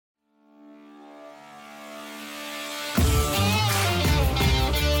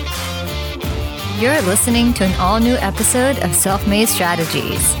You're listening to an all-new episode of Self-Made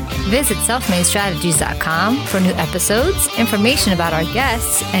Strategies. Visit selfmadestrategies.com for new episodes, information about our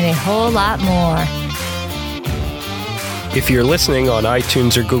guests, and a whole lot more. If you're listening on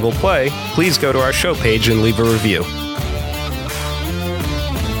iTunes or Google Play, please go to our show page and leave a review.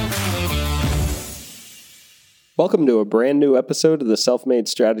 Welcome to a brand new episode of the Self-Made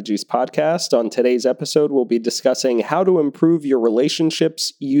Strategies podcast. On today's episode, we'll be discussing how to improve your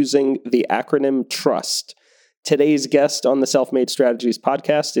relationships using the acronym TRUST. Today's guest on the Self-Made Strategies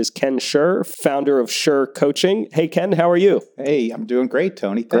podcast is Ken Sher, founder of Sher Coaching. Hey, Ken, how are you? Hey, I'm doing great,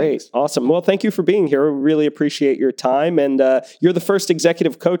 Tony. Thanks. Great. Awesome. Well, thank you for being here. We really appreciate your time. And you're the first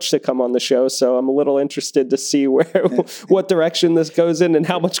executive coach to come on the show, so I'm a little interested to see what direction this goes in and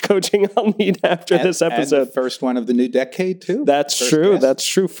how much coaching I'll need after this episode. And the first one of the new decade, too. That's true. Guest. That's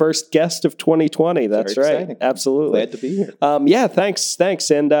true. First guest of 2020. That's Very right. Exciting. Absolutely. Glad to be here. Yeah, thanks.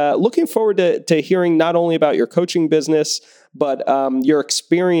 And looking forward to hearing not only about your coaching business, but your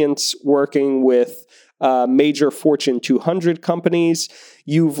experience working with major Fortune 200 companies.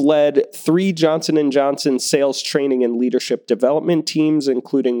 You've led 3 Johnson & Johnson sales training and leadership development teams,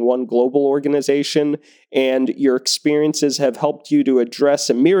 including one global organization, and your experiences have helped you to address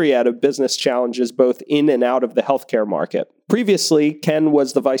a myriad of business challenges both in and out of the healthcare market. Previously, Ken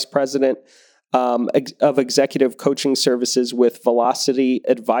was the vice president of executive coaching services with Velocity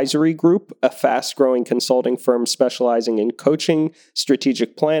Advisory Group, a fast-growing consulting firm specializing in coaching,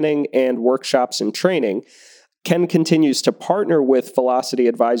 strategic planning, and workshops and training. Ken continues to partner with Velocity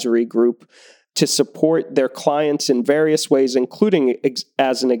Advisory Group to support their clients in various ways, including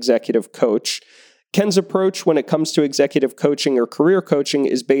as an executive coach. Ken's approach when it comes to executive coaching or career coaching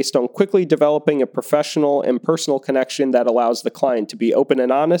is based on quickly developing a professional and personal connection that allows the client to be open and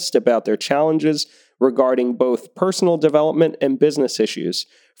honest about their challenges regarding both personal development and business issues.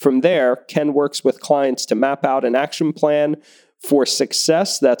 From there, Ken works with clients to map out an action plan for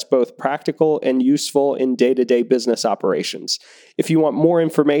success that's both practical and useful in day-to-day business operations. If you want more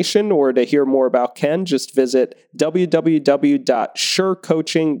information or to hear more about Ken, just visit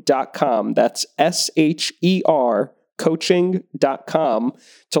www.shercoaching.com. That's SHER coaching.com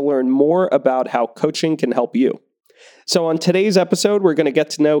to learn more about how coaching can help you. So on today's episode, we're going to get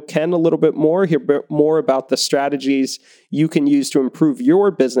to know Ken a little bit more, hear more about the strategies you can use to improve your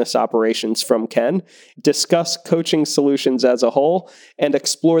business operations from Ken, discuss coaching solutions as a whole, and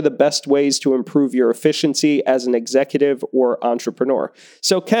explore the best ways to improve your efficiency as an executive or entrepreneur.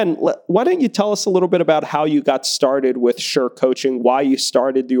 So Ken, why don't you tell us a little bit about how you got started with Sher Coaching, why you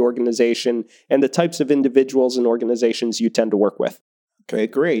started the organization, and the types of individuals and organizations you tend to work with? Okay,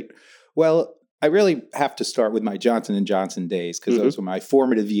 great. Well, I really have to start with my Johnson & Johnson days because those were my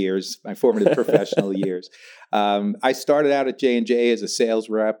formative years, my formative professional years. I started out at J&J as a sales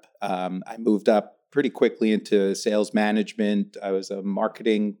rep. I moved up pretty quickly into sales management. I was a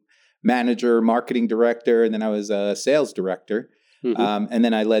marketing manager, marketing director, and then I was a sales director. And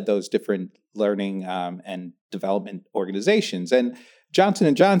then I led those different learning and development organizations. And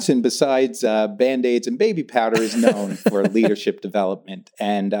Johnson & Johnson, besides Band-Aids and baby powder, is known for leadership development.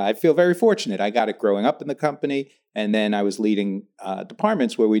 And I feel very fortunate. I got it growing up in the company, and then I was leading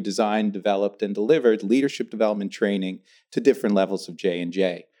departments where we designed, developed, and delivered leadership development training to different levels of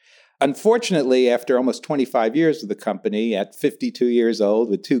J&J. Unfortunately, after almost 25 years with the company, at 52 years old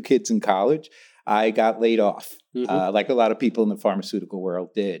with 2 kids in college, I got laid off, like a lot of people in the pharmaceutical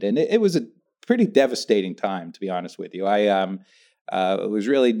world did. And it was a pretty devastating time, to be honest with you. I was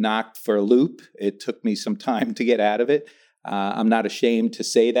really knocked for a loop. It took me some time to get out of it. I'm not ashamed to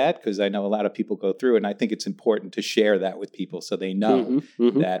say that because I know a lot of people go through it, and I think it's important to share that with people so they know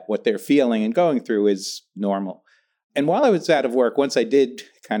that what they're feeling and going through is normal. And while I was out of work, once I did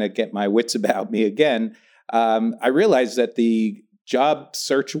kind of get my wits about me again, I realized that the job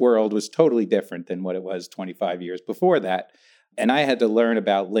search world was totally different than what it was 25 years before that. And I had to learn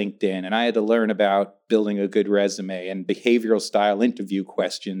about LinkedIn, and I had to learn about building a good resume and behavioral style interview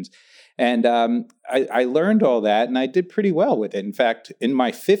questions. And I learned all that, and I did pretty well with it. In fact, in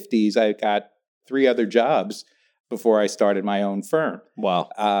my 50s, I got 3 other jobs before I started my own firm. Wow.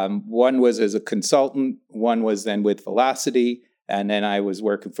 One was as a consultant, one was then with Velocity, and then I was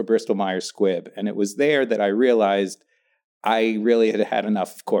working for Bristol Myers Squibb. And it was there that I realized I really had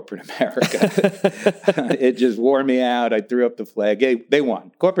enough of corporate America. It just wore me out. I threw up the flag. Hey, they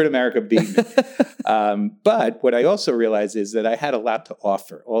won. Corporate America beat me. But what I also realized is that I had a lot to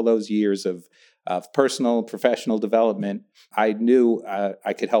offer. All those years of personal, professional development, I knew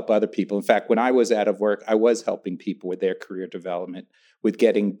I could help other people. In fact, when I was out of work, I was helping people with their career development, with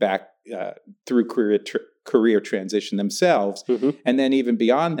getting back through career transition themselves. And then even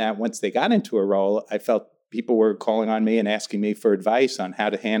beyond that, once they got into a role, I felt people were calling on me and asking me for advice on how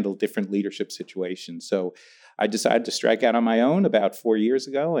to handle different leadership situations. So I decided to strike out on my own about 4 years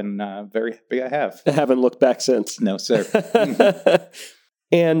ago, and very happy I have. I haven't looked back since. No, sir.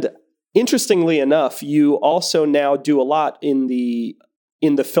 And interestingly enough, you also now do a lot in the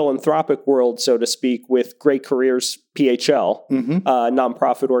philanthropic world, so to speak, with Great Careers PHL,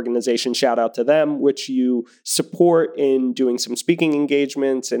 nonprofit organization. Shout out to them, which you support in doing some speaking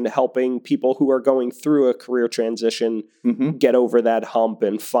engagements and helping people who are going through a career transition get over that hump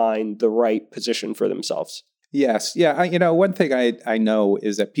and find the right position for themselves. Yes. Yeah. One thing I know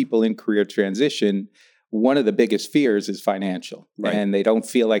is that people in career transition, one of the biggest fears is financial. Right. And they don't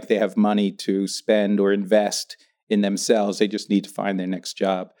feel like they have money to spend or invest in themselves. They just need to find their next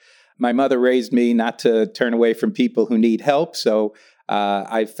job. My mother raised me not to turn away from people who need help. So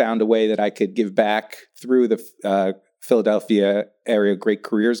I found a way that I could give back through the Philadelphia area Great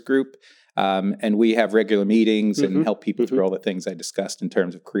Careers Group. And we have regular meetings and help people through all the things I discussed in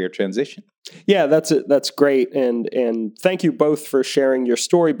terms of career transition. Yeah, that's great. And thank you both for sharing your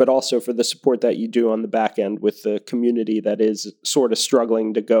story, but also for the support that you do on the back end with the community that is sort of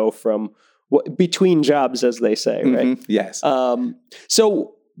struggling to go from between jobs, as they say, right? Yes.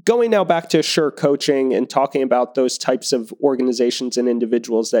 So going now back to Sher Coaching and talking about those types of organizations and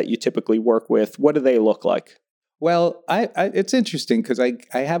individuals that you typically work with, what do they look like? Well, it's interesting because I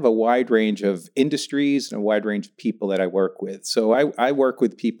have a wide range of industries and a wide range of people that I work with. So I work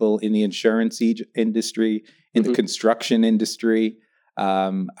with people in the insurance industry, in the construction industry.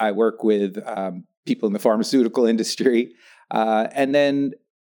 I work with people in the pharmaceutical industry. And then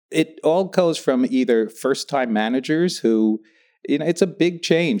it all goes from either first-time managers who, it's a big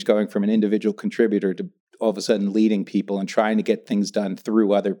change going from an individual contributor to all of a sudden leading people and trying to get things done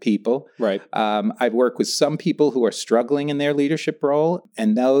through other people. Right. I've worked with some people who are struggling in their leadership role,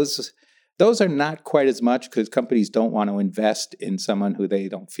 and those are not quite as much because companies don't want to invest in someone who they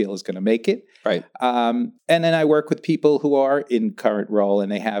don't feel is going to make it. Right. And then I work with people who are in current role and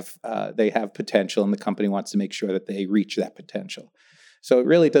they have potential, and the company wants to make sure that they reach that potential. So it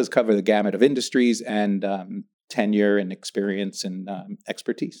really does cover the gamut of industries and tenure and experience and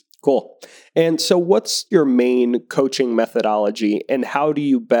expertise. Cool. And so what's your main coaching methodology and how do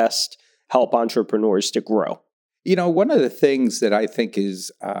you best help entrepreneurs to grow? One of the things that I think is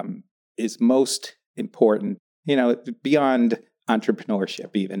most important, beyond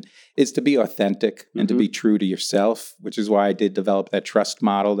entrepreneurship even, is to be authentic and to be true to yourself, which is why I did develop that trust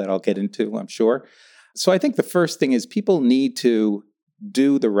model that I'll get into, I'm sure. So I think the first thing is people need to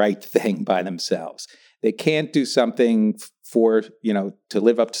do the right thing by themselves. They can't do something to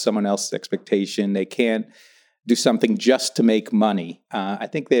live up to someone else's expectation. They can't do something just to make money. I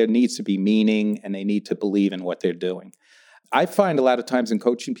think there needs to be meaning and they need to believe in what they're doing. I find a lot of times in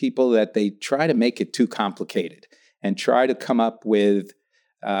coaching people that they try to make it too complicated and try to come up with,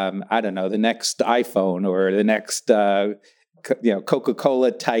 the next iPhone or the next,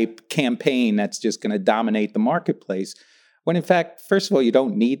 Coca-Cola type campaign that's just going to dominate the marketplace. When in fact, first of all, you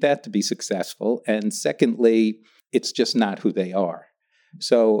don't need that to be successful. And secondly, it's just not who they are.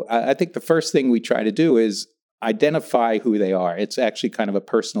 So I think the first thing we try to do is identify who they are. It's actually kind of a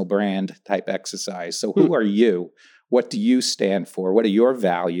personal brand type exercise. So who are you? What do you stand for? What are your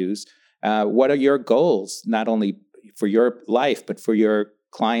values? What are your goals, not only for your life, but for your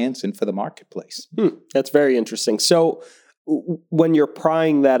clients and for the marketplace? That's very interesting. So when you're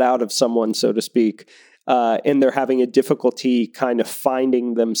prying that out of someone, so to speak, and they're having a difficulty kind of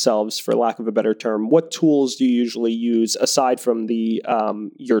finding themselves, for lack of a better term, what tools do you usually use aside from the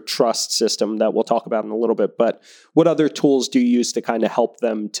your trust system that we'll talk about in a little bit? But what other tools do you use to kind of help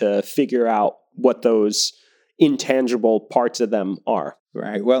them to figure out what those intangible parts of them are?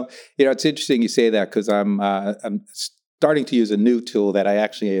 Right. Well, it's interesting you say that because I'm starting to use a new tool that I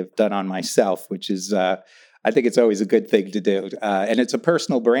actually have done on myself, which is I think it's always a good thing to do, and it's a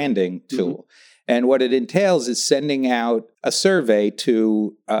personal branding tool. And what it entails is sending out a survey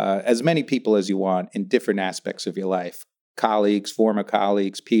to as many people as you want in different aspects of your life. Colleagues, former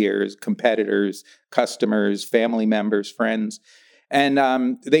colleagues, peers, competitors, customers, family members, friends.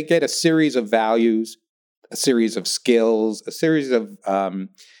 And they get a series of values, a series of skills, a series of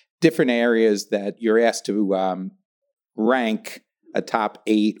different areas that you're asked to rank a top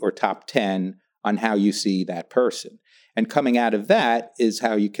 8 or top 10 on how you see that person. And coming out of that is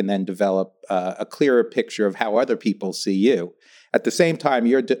how you can then develop a clearer picture of how other people see you. At the same time,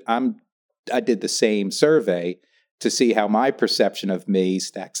 I did the same survey to see how my perception of me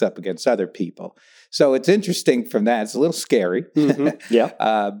stacks up against other people. So it's interesting from that. It's a little scary.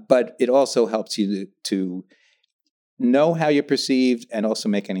 Yeah. But it also helps you to know how you're perceived and also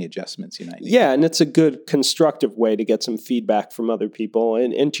make any adjustments you might need. Yeah, and it's a good constructive way to get some feedback from other people.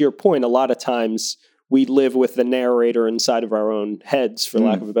 And to your point, a lot of times we live with the narrator inside of our own heads, for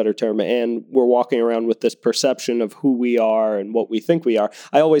lack of a better term, and we're walking around with this perception of who we are and what we think we are.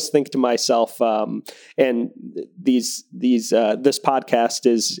 I always think to myself, and this podcast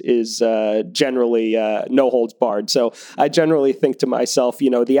is generally no holds barred. So I generally think to myself,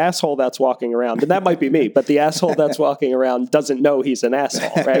 the asshole that's walking around, and that might be me, but the asshole that's walking around doesn't know he's an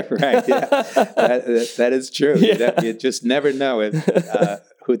asshole, right? Right. Yeah, that is true. Yeah. You just never know it.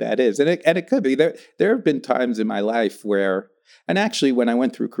 Who that is. And it could be. There have been times in my life where, and actually when I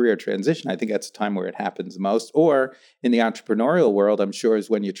went through career transition, I think that's a time where it happens most, or in the entrepreneurial world, I'm sure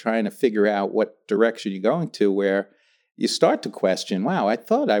is when you're trying to figure out what direction you're going to, where you start to question, wow, I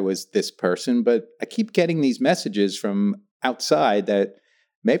thought I was this person, but I keep getting these messages from outside that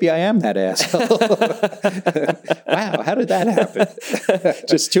maybe I am that asshole. Wow, how did that happen?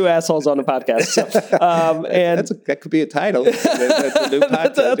 Just two assholes on a podcast. So, and that could be a title. That's a new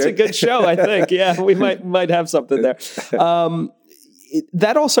podcast. That's a good show, I think. Yeah, we might have something there.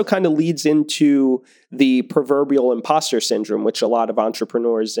 That also kind of leads into the proverbial imposter syndrome, which a lot of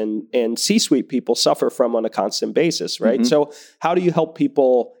entrepreneurs and C-suite people suffer from on a constant basis, right? Mm-hmm. So how do you help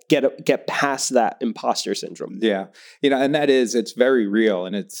people get past that imposter syndrome? Yeah. And it's very real,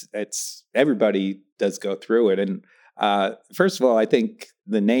 and it's everybody does go through it. And first of all, I think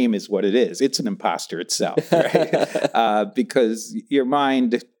the name is what it is. It's an imposter itself, right? Because your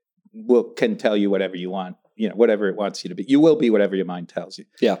mind can tell you whatever you want. Whatever it wants you to be. You will be whatever your mind tells you.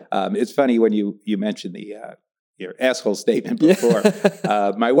 Yeah. It's funny when you mentioned your asshole statement before.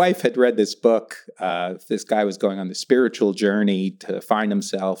 My wife had read this book. This guy was going on the spiritual journey to find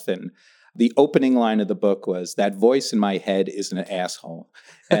himself, and the opening line of the book was, "That voice in my head is an asshole."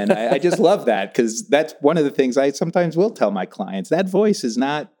 And I just love that, because that's one of the things I sometimes will tell my clients. That voice is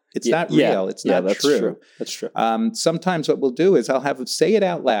not. It's not real. It's not true. That's true. Sometimes what we'll do is I'll have them say it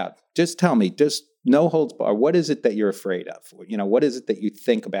out loud. Just tell me. Just no holds bar. What is it that you're afraid of? What is it that you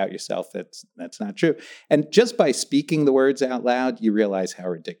think about yourself that's not true? And just by speaking the words out loud, you realize how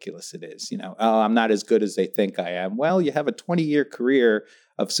ridiculous it is. Oh, I'm not as good as they think I am. Well, you have a 20-year career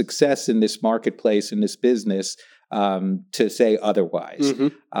of success in this marketplace, in this business, to say otherwise. Mm-hmm.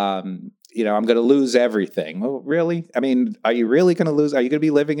 I'm going to lose everything. Well, really? I mean, are you really going to lose? Are you going to be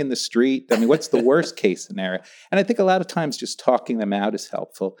living in the street? I mean, what's the worst case scenario? And I think a lot of times just talking them out is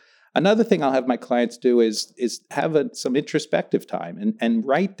helpful. Another thing I'll have my clients do is have some introspective time and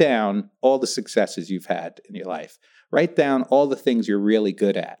write down all the successes you've had in your life. Write down all the things you're really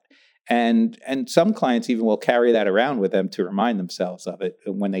good at. And some clients even will carry that around with them to remind themselves of it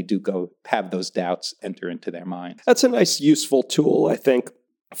when they do go have those doubts enter into their minds. That's a nice, useful tool, I think,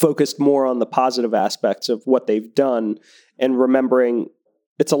 focused more on the positive aspects of what they've done and remembering.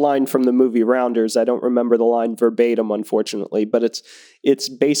 It's a line from the movie Rounders. I don't remember the line verbatim, unfortunately, but it's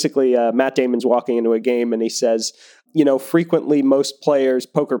basically Matt Damon's walking into a game and he says, frequently most players,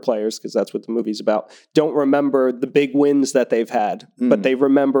 poker players, because that's what the movie's about, don't remember the big wins that they've had, but they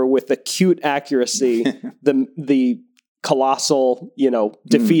remember with acute accuracy the colossal,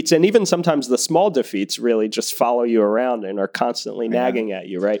 defeats, and even sometimes the small defeats really just follow you around and are constantly nagging at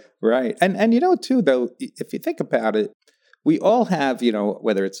you, right? Right. And too, though, if you think about it, we all have,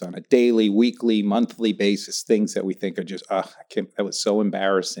 whether it's on a daily, weekly, monthly basis, things that we think are just, that was so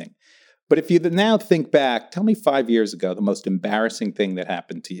embarrassing. But if you now think back, tell me 5 years ago, the most embarrassing thing that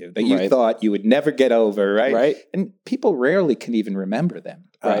happened to you that you thought you would never get over, right? Right. And people rarely can even remember them.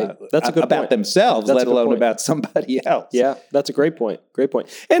 Right. That's a good about point. Themselves, let alone about somebody else. Yeah, that's a great point. Great point.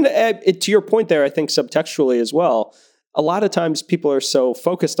 And to your point there, I think subtextually as well, a lot of times people are so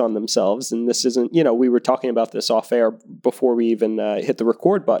focused on themselves, and this isn't, we were talking about this off air before we even hit the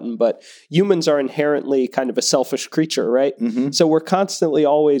record button, but humans are inherently kind of a selfish creature, right? Mm-hmm. So we're constantly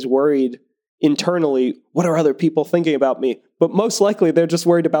always worried internally, what are other people thinking about me? But most likely they're just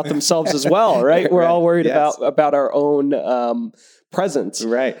worried about themselves as well, right? We're all worried about our own presence.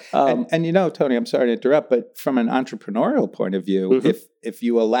 Right. And Tony, I'm sorry to interrupt, but from an entrepreneurial point of view, mm-hmm. if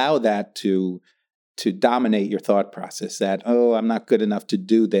you allow that to dominate your thought process, that, I'm not good enough to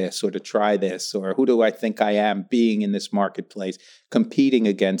do this or to try this, or who do I think I am being in this marketplace, competing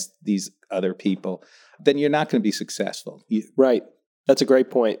against these other people, then you're not going to be successful. Right. That's a great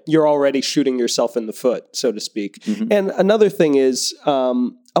point. You're already shooting yourself in the foot, so to speak. Mm-hmm. And another thing is,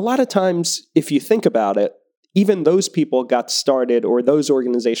 a lot of times, if you think about it, even those people got started, or those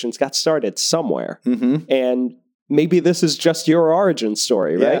organizations got started somewhere. Mm-hmm. And maybe this is just your origin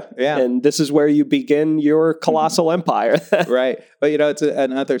story, right? Yeah. And this is where you begin your colossal empire. Right. But, it's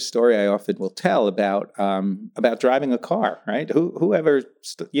another story I often will tell about driving a car, right? Whoever,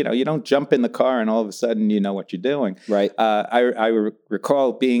 you don't jump in the car and all of a sudden you know what you're doing. Right. I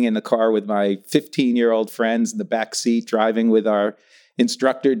recall being in the car with my 15-year-old friends in the back seat, driving with our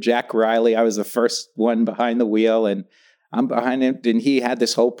instructor, Jack Riley. I was the first one behind the wheel, and I'm behind him, and he had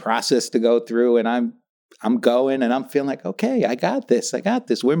this whole process to go through, and I'm going, and I'm feeling like, okay, I got this.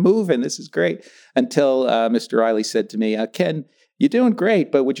 We're moving. This is great. Until Mr. Riley said to me, Ken, you're doing great,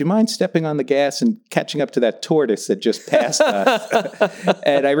 but would you mind stepping on the gas and catching up to that tortoise that just passed us?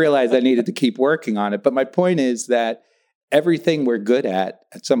 And I realized I needed to keep working on it. But my point is that everything we're good at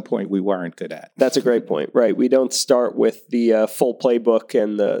some point we weren't good at. That's a great point, right? We don't start with the full playbook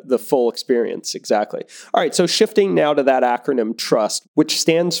and the full experience. Exactly. All right, so shifting now to that acronym TRUST, which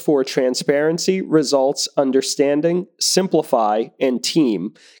stands for Transparency, Results, Understanding, Simplify, and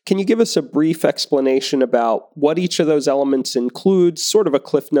Team. Can you give us a brief explanation about what each of those elements includes, sort of a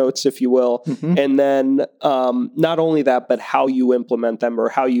Cliff Notes, if you will, and then not only that, but how you implement them or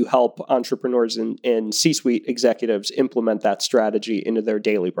how you help entrepreneurs and C-suite executives implement that strategy into their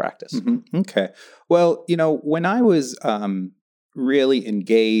daily practice? Okay. Well, when I was really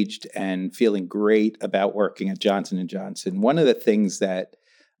engaged and feeling great about working at Johnson & Johnson, one of the things that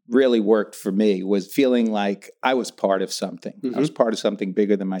really worked for me was feeling like I was part of something. I was part of something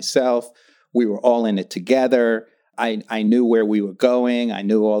bigger than myself. We were all in it together. I knew where we were going. I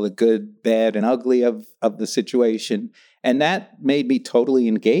knew all the good, bad, and ugly of the situation. And that made me totally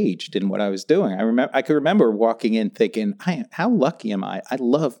engaged in what I was doing. I could remember walking in thinking, how lucky am I? I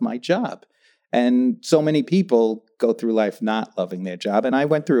love my job. And so many people go through life not loving their job. And I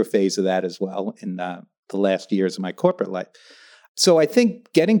went through a phase of that as well in the last years of my corporate life. So I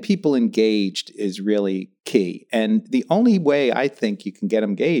think getting people engaged is really key. And the only way I think you can get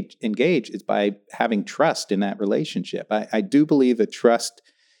them engaged is by having trust in that relationship. I do believe that trust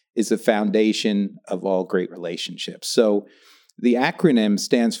is the foundation of all great relationships. So the acronym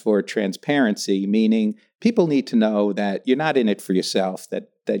stands for transparency, meaning people need to know that you're not in it for yourself, that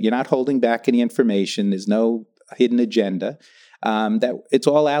you're not holding back any information, there's no hidden agenda, that it's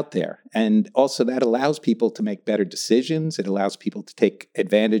all out there. And also that allows people to make better decisions. It allows people to take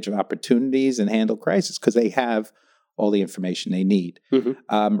advantage of opportunities and handle crisis because they have all the information they need.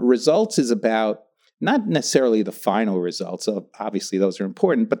 Results is about not necessarily the final results. Obviously, those are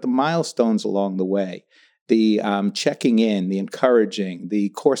important, but the milestones along the way, the checking in, the encouraging, the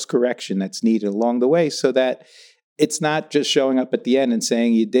course correction that's needed along the way so that it's not just showing up at the end and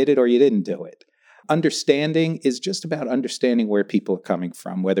saying you did it or you didn't do it. Understanding is just about understanding where people are coming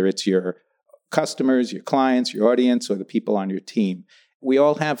from, whether it's your customers, your clients, your audience, or the people on your team. We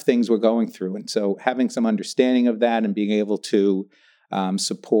all have things we're going through. And so having some understanding of that and being able to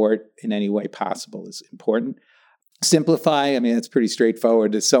support in any way possible is important. Simplify, it's pretty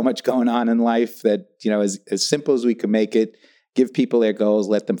straightforward. There's so much going on in life that, as simple as we can make it, give people their goals,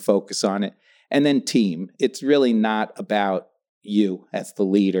 let them focus on it. And then team. It's really not about you as the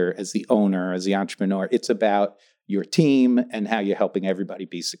leader, as the owner, as the entrepreneur. It's about your team and how you're helping everybody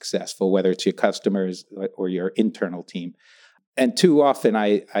be successful, whether it's your customers or your internal team. And too often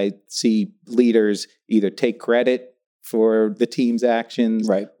I see leaders either take credit for the team's actions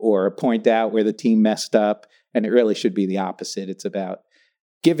or point out where the team messed up. And it really should be the opposite. It's about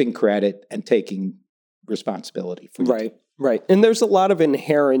giving credit and taking responsibility for it. Right. And there's a lot of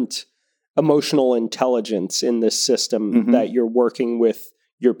inherent emotional intelligence in this system that you're working with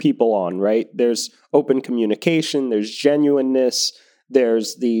your people on, right? There's open communication, there's genuineness,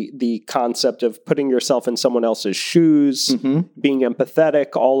 there's the concept of putting yourself in someone else's shoes, being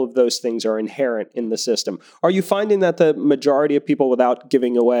empathetic. All of those things are inherent in the system. Are you finding that the majority of people, without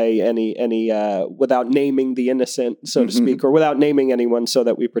giving away any without naming the innocent, so to speak, or without naming anyone so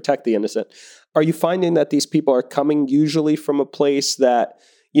that we protect the innocent, are you finding that these people are coming usually from a place that,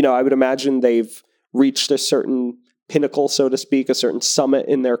 I would imagine they've reached a certain pinnacle, so to speak, a certain summit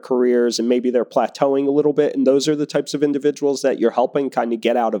in their careers, and maybe they're plateauing a little bit, and those are the types of individuals that you're helping kind of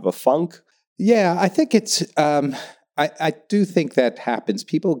get out of a funk? Yeah, I think it's, I do think that happens.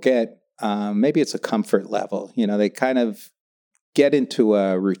 People get, maybe it's a comfort level, they kind of get into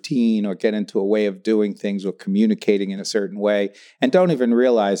a routine or get into a way of doing things or communicating in a certain way and don't even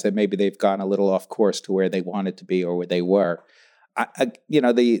realize that maybe they've gone a little off course to where they wanted to be or where they were.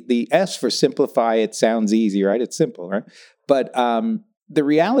 The S for simplify, it sounds easy, right? It's simple, right? But the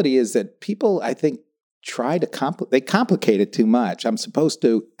reality is that people, I think, try to they complicate it too much. I'm supposed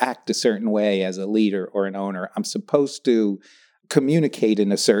to act a certain way as a leader or an owner. I'm supposed to communicate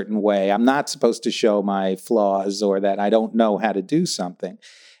in a certain way. I'm not supposed to show my flaws or that I don't know how to do something.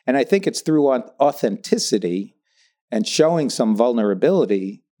 And I think it's through authenticity and showing some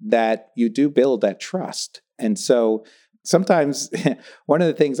vulnerability that you do build that trust. And so sometimes one of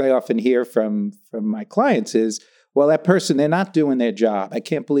the things I often hear from my clients is, well, that person, they're not doing their job. I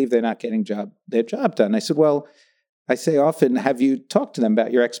can't believe they're not getting their job done. I said, well, I say often, have you talked to them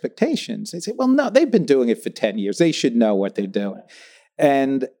about your expectations? They say, well, no, they've been doing it for 10 years. They should know what they're doing.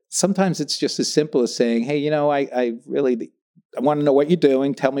 And sometimes it's just as simple as saying, hey, I want to know what you're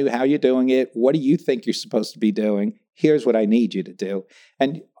doing. Tell me how you're doing it. What do you think you're supposed to be doing? Here's what I need you to do.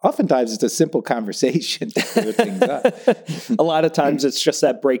 And oftentimes it's a simple conversation to clear things up. A lot of times it's just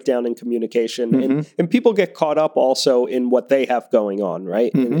that breakdown in communication. And people get caught up also in what they have going on,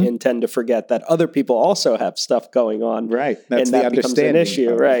 right? And tend to forget that other people also have stuff going on. Right. That's and that becomes an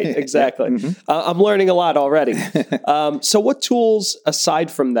issue. Right. Exactly. I'm learning a lot already. So what tools aside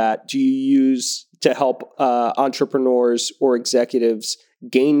from that do you use to help entrepreneurs or executives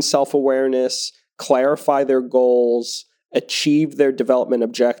gain self-awareness, clarify their goals, achieve their development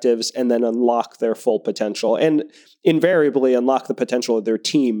objectives, and then unlock their full potential? And invariably, unlock the potential of their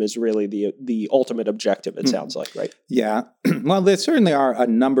team is really the ultimate objective, it sounds like, right? Yeah. Well, there certainly are a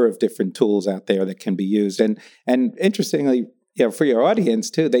number of different tools out there that can be used. And interestingly, for your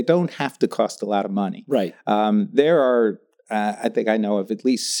audience too, they don't have to cost a lot of money. Right. There are, I think I know of at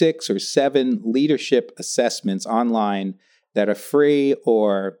least 6 or 7 leadership assessments online that are free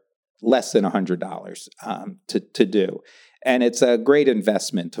or less than $100 to do. And it's a great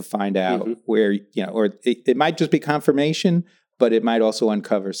investment to find out where, or it might just be confirmation, but it might also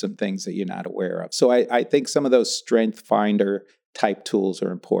uncover some things that you're not aware of. So I think some of those strength finder type tools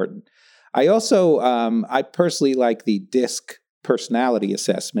are important. I also, I personally like the DISC personality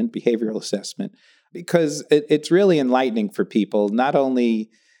assessment, behavioral assessment, because it's really enlightening for people, not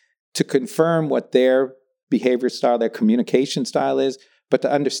only to confirm what their behavior style, their communication style is, but to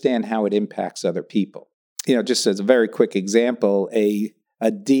understand how it impacts other people. Just as a very quick example, a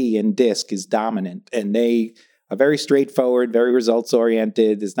D in DISC is dominant, and they are very straightforward, very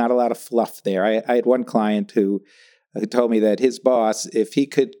results-oriented. There's not a lot of fluff there. I had one client who told me that his boss, if he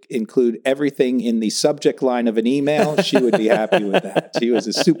could include everything in the subject line of an email, she would be happy with that. She was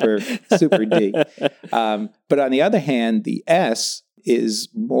a super D. But on the other hand, the S is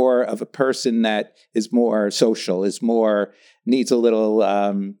more of a person that is more social, needs a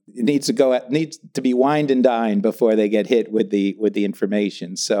little, needs to be wined and dined before they get hit with the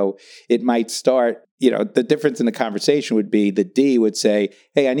information. So it might start, the difference in the conversation would be the D would say,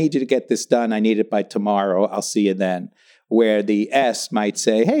 hey, I need you to get this done. I need it by tomorrow. I'll see you then. Where the S might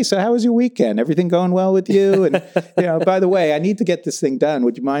say, hey, so how was your weekend? Everything going well with you? And, by the way, I need to get this thing done.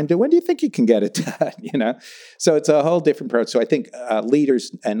 Would you mind? When do you think you can get it done? So it's a whole different approach. So I think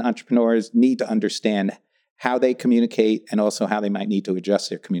leaders and entrepreneurs need to understand how they communicate and also how they might need to adjust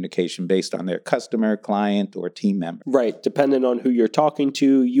their communication based on their customer, client, or team member. Right. Depending on who you're talking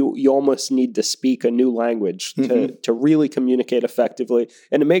to, you almost need to speak a new language to really communicate effectively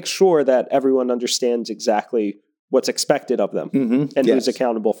and to make sure that everyone understands exactly what's expected of them and who's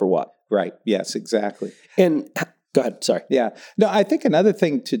accountable for what. Right. Yes, exactly. And go ahead. Sorry. Yeah. No, I think another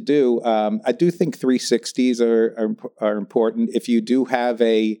thing to do, I do think 360s are important. If you do have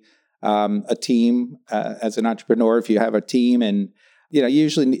a team as an entrepreneur, if you have a team and,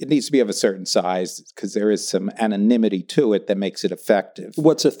 usually it needs to be of a certain size because there is some anonymity to it that makes it effective.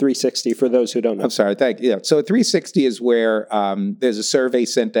 What's a 360 for those who don't know? I'm sorry. Thank you. Yeah. So a 360 is where there's a survey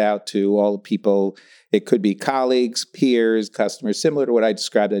sent out to all the people. It could be colleagues, peers, customers, similar to what I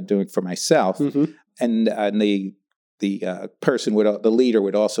described as doing for myself. And the leader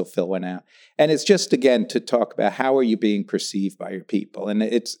would also fill one out. And it's just, again, to talk about how are you being perceived by your people. And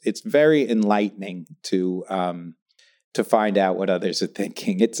it's very enlightening to find out what others are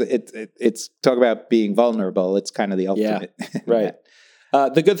thinking. It's talk about being vulnerable. It's kind of the ultimate. Yeah, right.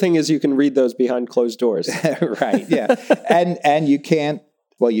 The good thing is you can read those behind closed doors. Right, yeah. And you can't,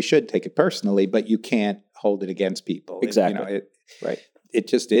 well, you should take it personally, but you can't hold it against people. Exactly. Right. It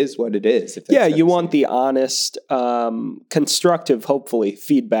just is what it is. Yeah, you want the honest, constructive, hopefully,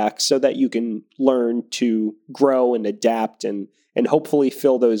 feedback so that you can learn to grow and adapt and hopefully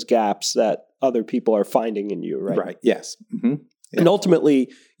fill those gaps that other people are finding in you, right? Right, yes. Yeah. And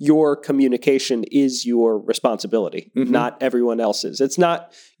ultimately, your communication is your responsibility, not everyone else's. It's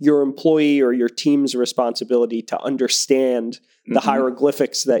not your employee or your team's responsibility to understand the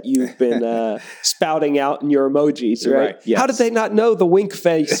hieroglyphics that you've been spouting out in your emojis, right? Yes. How did they not know the wink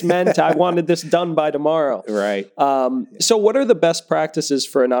face meant I wanted this done by tomorrow? Right. So what are the best practices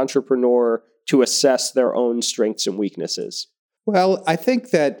for an entrepreneur to assess their own strengths and weaknesses? Well, I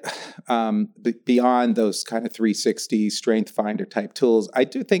think that beyond those kind of 360 strength finder type tools, I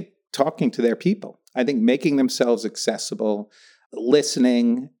do think talking to their people. I think making themselves accessible,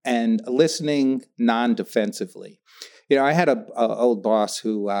 listening non-defensively. I had a old boss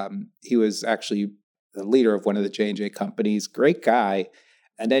who he was actually the leader of one of the J&J companies, great guy.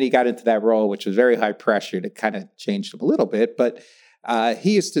 And then he got into that role, which was very high pressure. It kind of changed him a little bit. But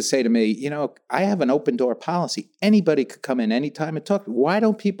he used to say to me, I have an open door policy. Anybody could come in anytime and talk. Why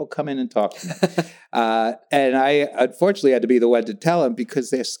don't people come in and talk to me? And I unfortunately had to be the one to tell him because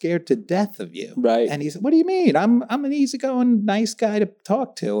they're scared to death of you. Right. And he said, what do you mean? I'm an easygoing, nice guy to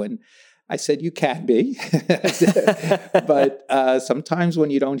talk to. And I said, you can be. But sometimes when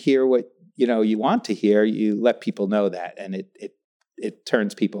you don't hear what you want to hear, you let people know that, and it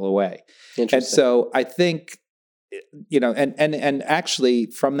turns people away. And so I think, and actually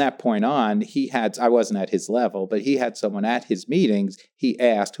from that point on, I wasn't at his level, but he had someone at his meetings. He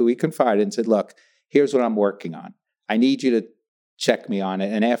asked, who he confided, and said, look, here's what I'm working on. I need you to check me on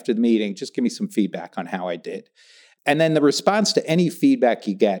it. And after the meeting, just give me some feedback on how I did. And then the response to any feedback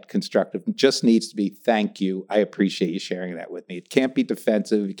you get, constructive, just needs to be, thank you. I appreciate you sharing that with me. It can't be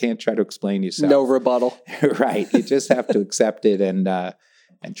defensive. You can't try to explain yourself. No rebuttal. Right. You just have to accept it and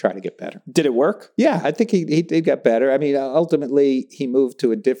try to get better. Did it work? Yeah, I think he did get better. I mean, ultimately, he moved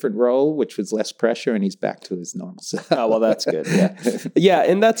to a different role, which was less pressure, and he's back to his normal self. Oh, well, that's good. Yeah. Yeah,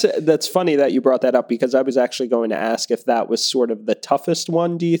 and that's funny that you brought that up, because I was actually going to ask if that was sort of the toughest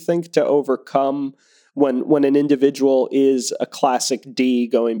one, do you think, to overcome when an individual is a classic D,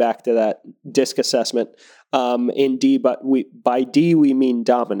 going back to that DISC assessment, in D, but by D we mean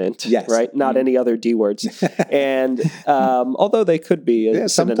dominant, yes, right? Not any other D words. And although they could be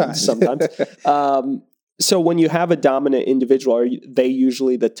sometimes. So when you have a dominant individual, are they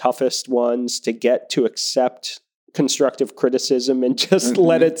usually the toughest ones to get to accept constructive criticism and just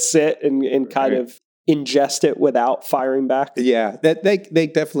let it sit and kind of ingest it without firing back? Yeah, that they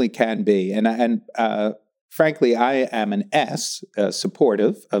definitely can be, and frankly, I am an S,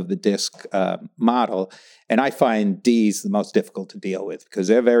 supportive of the DISC model, and I find D's the most difficult to deal with because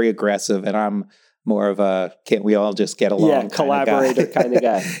they're very aggressive, and I'm more of a can't we all just get along? Yeah, collaborator kind of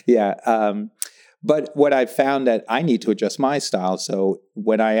guy. Yeah. But what I've found that I need to adjust my style. So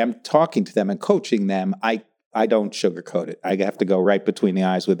when I am talking to them and coaching them, I don't sugarcoat it. I have to go right between the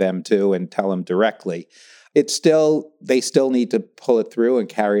eyes with them too and tell them directly. They still need to pull it through and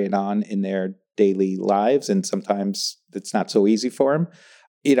carry it on in their daily lives. And sometimes it's not so easy for them,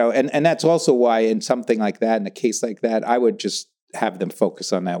 and that's also why in something like that, in a case like that, I would just have them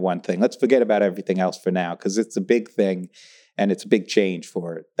focus on that one thing. Let's forget about everything else for now, because it's a big thing and it's a big change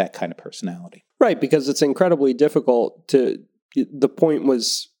for that kind of personality. Right. Because it's incredibly difficult the point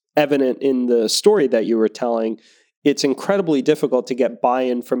was evident in the story that you were telling. It's incredibly difficult to get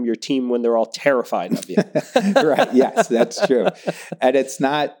buy-in from your team when they're all terrified of you. Right. Yes, that's true. And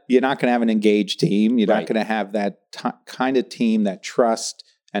you're not going to have an engaged team. You're not going to have that kind of team, that trust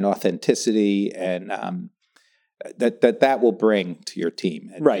and authenticity and that will bring to your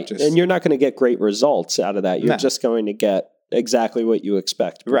team. Right. And you're not going to get great results out of that. You're just going to get exactly what you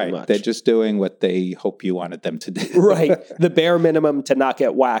expect. Right. Much. They're just doing what they hope you wanted them to do. Right. The bare minimum to not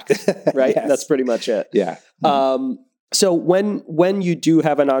get whacked. Right. Yes. That's pretty much it. Yeah. So when you do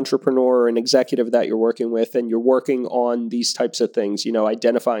have an entrepreneur or an executive that you're working with and you're working on these types of things,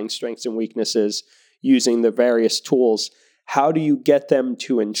 identifying strengths and weaknesses, using the various tools, how do you get them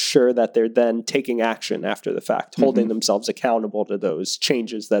to ensure that they're then taking action after the fact, holding themselves accountable to those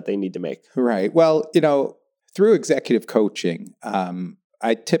changes that they need to make? Right. Well, through executive coaching,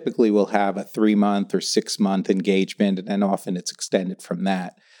 I typically will have a 3-month or 6-month engagement, and then often it's extended from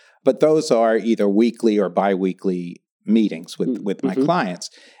that. But those are either weekly or biweekly meetings with my clients.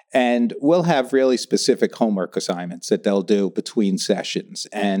 And we'll have really specific homework assignments that they'll do between sessions.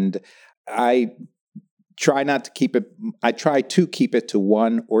 And I try to keep it to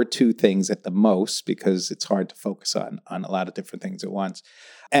 1 or 2 things at the most, because it's hard to focus on a lot of different things at once.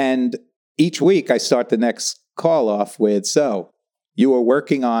 And each week I start the next call off with, so you were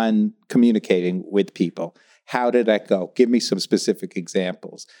working on communicating with people. How did that go? Give me some specific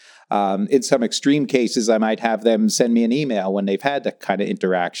examples. In some extreme cases, I might have them send me an email when they've had that kind of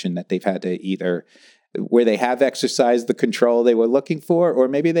interaction, that they've had to either where they have exercised the control they were looking for, or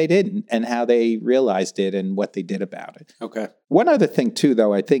maybe they didn't, and how they realized it and what they did about it. Okay. One other thing too,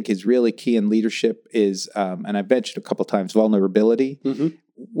 though, I think is really key in leadership is, and I've mentioned a couple times, vulnerability.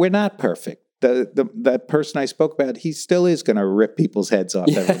 We're not perfect. The person I spoke about, he still is going to rip people's heads off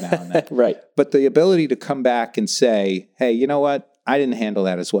every now and then. Right. But the ability to come back and say, hey, you know what? I didn't handle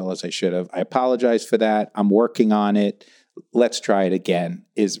that as well as I should have. I apologize for that. I'm working on it. let's try it again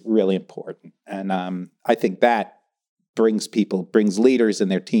is really important. And I think that brings leaders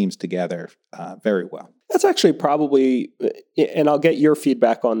and their teams together very well. That's actually probably, and I'll get your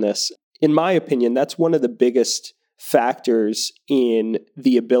feedback on this. In my opinion, that's one of the biggest factors in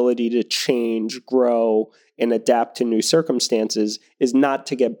the ability to change, grow, and adapt to new circumstances is not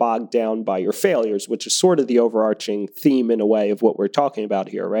to get bogged down by your failures, which is sort of the overarching theme in a way of what we're talking about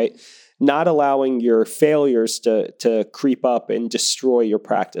here, right? Not allowing your failures to creep up and destroy your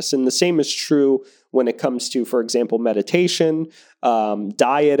practice. And the same is true when it comes to, for example, meditation,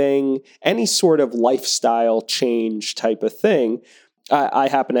 dieting, any sort of lifestyle change type of thing. I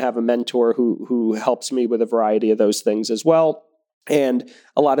happen to have a mentor who helps me with a variety of those things as well. And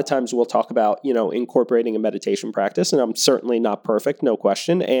a lot of times we'll talk about, incorporating a meditation practice, and I'm certainly not perfect, no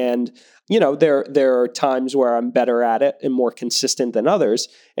question. And, there are times where I'm better at it and more consistent than others.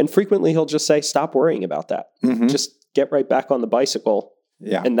 And frequently he'll just say, stop worrying about that. Mm-hmm. Just get right back on the bicycle.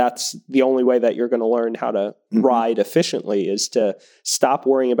 Yeah. And that's the only way that you're going to learn how to ride efficiently is to stop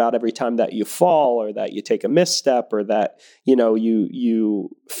worrying about every time that you fall or that you take a misstep or that, you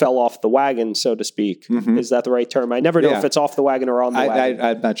fell off the wagon, so to speak. Mm-hmm. Is that the right term? I never know if it's off the wagon or on the wagon.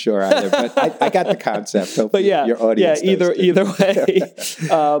 I'm not sure either, but I got the concept. But your audience either way,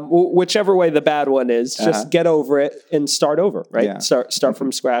 whichever way the bad one is, just get over it and start over, right? Yeah. Start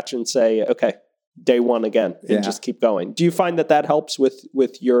from scratch and say, okay, day one again, and just keep going. Do you find that helps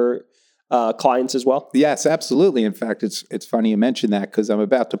with your clients as well? Yes, absolutely. In fact, it's funny you mentioned that because I'm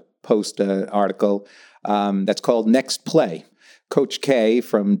about to post an article that's called Next Play. Coach K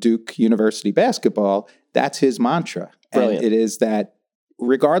from Duke University basketball, that's his mantra. Brilliant. And it is that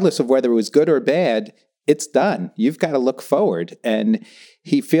regardless of whether it was good or bad, it's done. You've got to look forward. And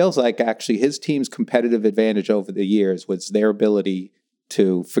he feels like actually his team's competitive advantage over the years was their ability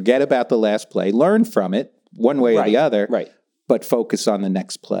to forget about the last play, learn from it one way or the other, but focus on the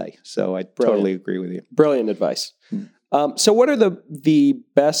next play. So I totally agree with you. Brilliant advice. So what are the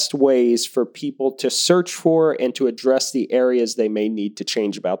best ways for people to search for and to address the areas they may need to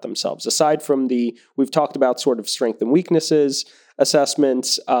change about themselves? Aside from we've talked about sort of strength and weaknesses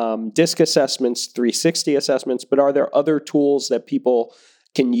assessments, DISC assessments, 360 assessments, but are there other tools that people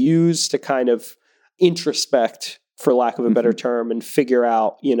can use to kind of introspect, for lack of a better term, and figure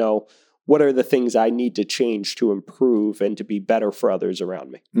out, what are the things I need to change to improve and to be better for others around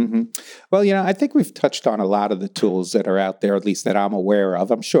me? Mm-hmm. Well, I think we've touched on a lot of the tools that are out there, at least that I'm aware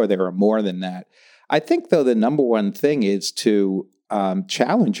of. I'm sure there are more than that. I think, though, the number one thing is to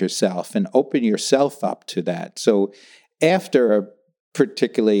challenge yourself and open yourself up to that. So after a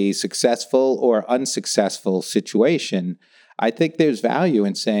particularly successful or unsuccessful situation, I think there's value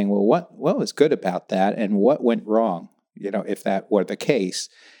in saying, well, what was good about that and what went wrong, if that were the case,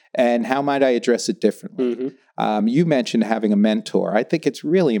 and how might I address it differently? Mm-hmm. You mentioned having a mentor. I think it's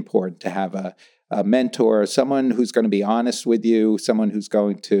really important to have a mentor, someone who's going to be honest with you, someone who's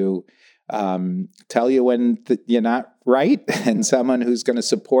going to tell you when you're not right, and someone who's going to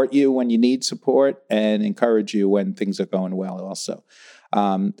support you when you need support and encourage you when things are going well also.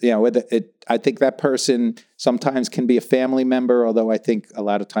 I think that person sometimes can be a family member, although I think a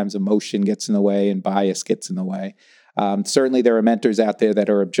lot of times emotion gets in the way and bias gets in the way. Certainly there are mentors out there that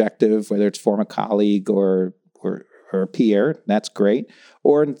are objective, whether it's former colleague or a peer. That's great.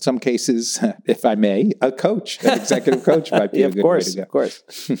 Or in some cases, if I may, a coach, an executive coach might be a good way to go. Of course.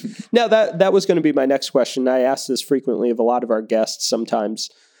 Now, that was going to be my next question. I ask this frequently of a lot of our guests sometimes.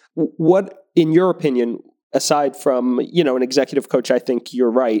 What, in your opinion, aside from, an executive coach, I think you're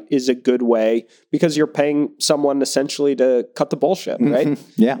right, is a good way because you're paying someone essentially to cut the bullshit, right?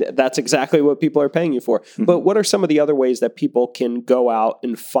 Mm-hmm. Yeah. That's exactly what people are paying you for. Mm-hmm. But what are some of the other ways that people can go out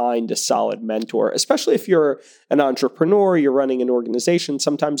and find a solid mentor, especially if you're an entrepreneur, you're running an organization?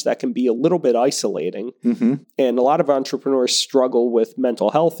 Sometimes that can be a little bit isolating. Mm-hmm. And a lot of entrepreneurs struggle with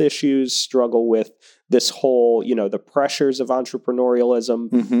mental health issues, struggle with this whole, the pressures of entrepreneurialism,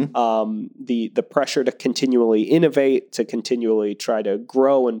 the pressure to continually innovate, to continually try to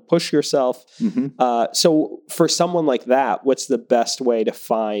grow and push yourself. Mm-hmm. So for someone like that, what's the best way to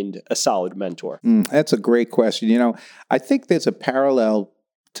find a solid mentor? That's a great question. I think there's a parallel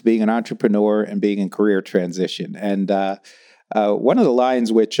to being an entrepreneur and being in career transition. And one of the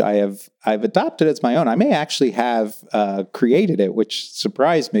lines which I've adopted as my own, I may actually have created it, which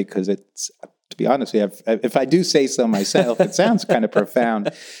surprised me because it's, to be honest with you, if I do say so myself, it sounds kind of profound.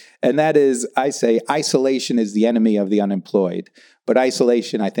 And that is, I say, isolation is the enemy of the unemployed. But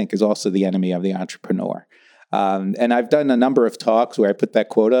isolation, I think, is also the enemy of the entrepreneur. And I've done a number of talks where I put that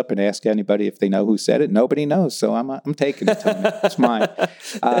quote up and ask anybody if they know who said it. Nobody knows, so I'm taking it, Tony. It's mine.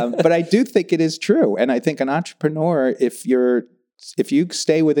 But I do think it is true, and I think an entrepreneur, if you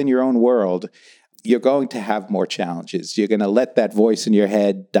stay within your own world, you're going to have more challenges. You're going to let that voice in your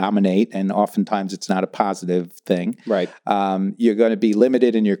head dominate, and oftentimes it's not a positive thing. Right. You're going to be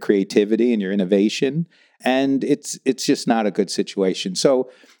limited in your creativity and your innovation, and it's just not a good situation. So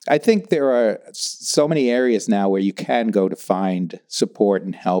I think there are so many areas now where you can go to find support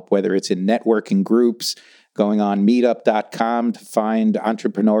and help, whether it's in networking groups, going on meetup.com to find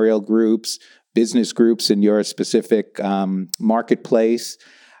entrepreneurial groups, business groups in your specific marketplace.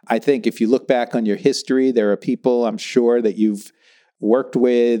 I think if you look back on your history, there are people, I'm sure, that you've worked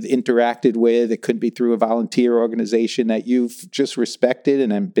with, interacted with. It could be through a volunteer organization that you've just respected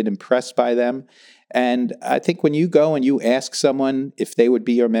and been impressed by them. And I think when you go and you ask someone if they would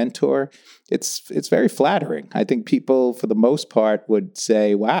be your mentor, it's very flattering. I think people, for the most part, would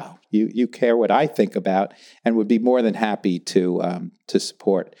say, wow, you care what I think about, and would be more than happy to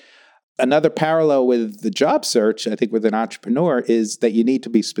support. Another parallel with the job search, I think, with an entrepreneur is that you need to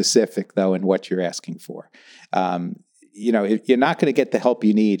be specific, though, in what you're asking for. You're not going to get the help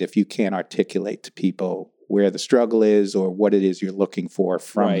you need if you can't articulate to people where the struggle is or what it is you're looking for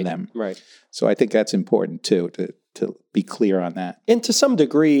from them. Right. So I think that's important, too, to be clear on that. And to some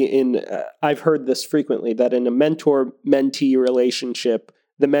degree, I've heard this frequently, that in a mentor-mentee relationship,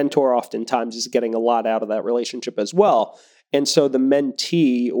 the mentor oftentimes is getting a lot out of that relationship as well. And so the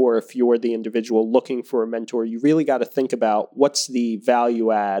mentee, or if you're the individual looking for a mentor, you really got to think about what's the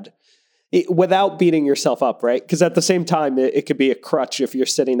value add without beating yourself up, right? Because at the same time, it could be a crutch if you're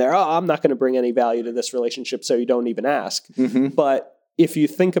sitting there, I'm not going to bring any value to this relationship, so you don't even ask. Mm-hmm. But if you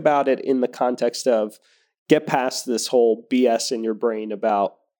think about it in the context of get past this whole BS in your brain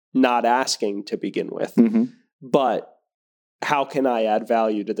about not asking to begin with, mm-hmm. but how can I add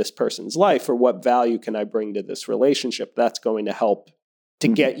value to this person's life, or what value can I bring to this relationship? That's going to help to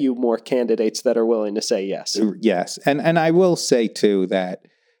mm-hmm. get you more candidates that are willing to say yes. Yes. And I will say, too, that,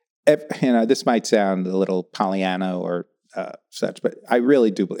 this might sound a little Pollyanna or such, but I really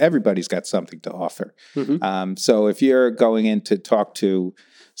do believe everybody's got something to offer. Mm-hmm. So if you're going in to talk to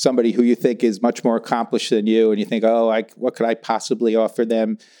somebody who you think is much more accomplished than you, and you think, what could I possibly offer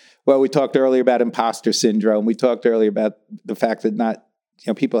them? Well, we talked earlier about imposter syndrome. We talked earlier about the fact that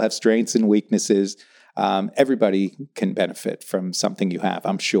people have strengths and weaknesses. Everybody can benefit from something you have,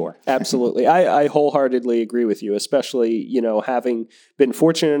 I'm sure. Absolutely. I wholeheartedly agree with you, especially, having been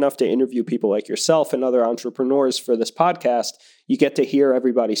fortunate enough to interview people like yourself and other entrepreneurs for this podcast. You get to hear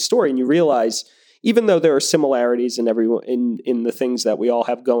everybody's story, and you realize, even though there are similarities in the things that we all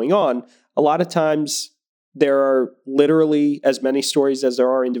have going on, a lot of times there are literally as many stories as there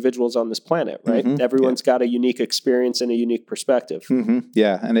are individuals on this planet, right? Mm-hmm. Everyone's got a unique experience and a unique perspective. Mm-hmm.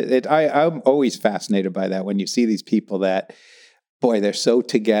 Yeah, and I'm always fascinated by that when you see these people that, boy, they're so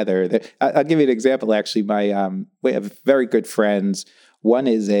together. I'll give you an example, actually. We have very good friends. One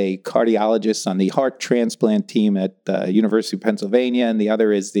is a cardiologist on the heart transplant team at the University of Pennsylvania, and the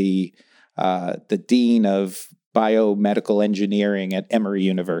other is the dean of biomedical engineering at Emory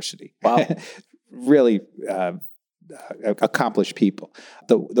University. Wow. Really accomplished people.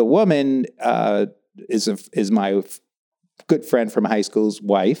 The woman is my good friend from high school's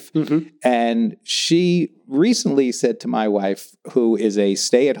wife, mm-hmm. and she recently said to my wife, who is a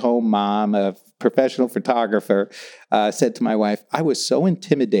stay-at-home mom, a professional photographer, said to my wife, I was so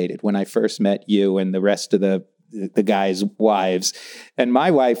intimidated when I first met you and the rest of the guys' wives. And my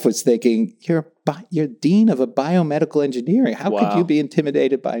wife was thinking, you're dean of a biomedical engineering. How could you be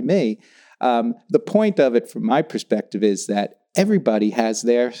intimidated by me? The point of it, from my perspective, is that everybody has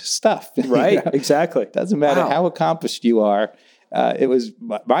their stuff. Right, exactly. Doesn't matter how accomplished you are.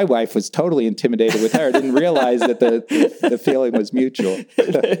 My wife was totally intimidated with her. Didn't realize that the feeling was mutual.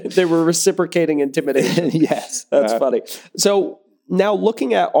 They were reciprocating intimidation. Yes. That's funny. So now,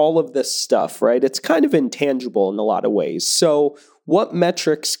 looking at all of this stuff, right, it's kind of intangible in a lot of ways. So what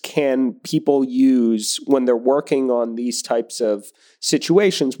metrics can people use when they're working on these types of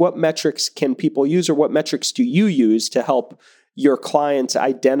situations? What metrics can people use, or what metrics do you use to help your clients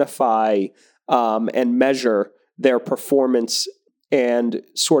identify and measure their performance and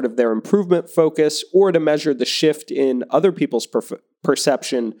sort of their improvement focus, or to measure the shift in other people's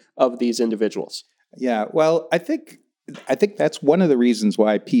perception of these individuals? Yeah, well, I think that's one of the reasons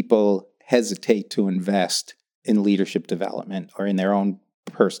why people hesitate to invest in leadership development or in their own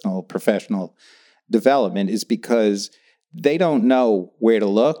personal, professional development, is because they don't know where to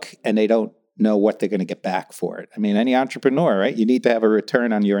look and they don't know what they're going to get back for it. I mean, any entrepreneur, right? You need to have a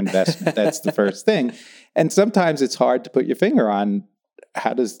return on your investment. That's the first thing. And sometimes it's hard to put your finger on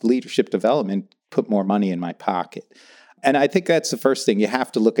how does leadership development put more money in my pocket. And I think that's the first thing. You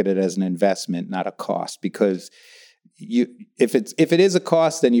have to look at it as an investment, not a cost, because if it is a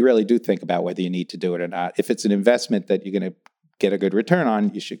cost, then you really do think about whether you need to do it or not. If it's an investment that you're going to get a good return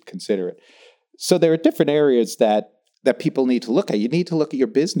on, you should consider it. So there are different areas that people need to look at. You need to look at your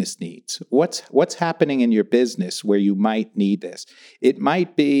business needs. What's happening in your business where you might need this? It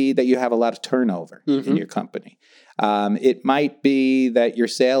might be that you have a lot of turnover in your company. It might be that your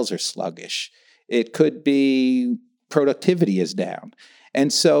sales are sluggish. It could be productivity is down.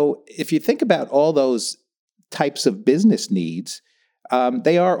 And so if you think about all those types of business needs,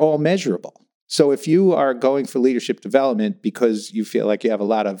 they are all measurable. So if you are going for leadership development because you feel like you have a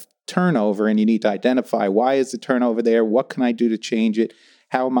lot of turnover and you need to identify why is the turnover there, what can I do to change it,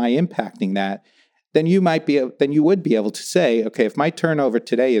 how am I impacting that, then you would be able to say, okay, if my turnover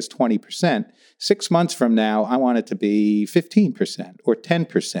today is 20%, 6 months from now, I want it to be 15% or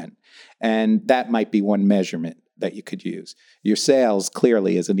 10%. And that might be one measurement that you could use. Your sales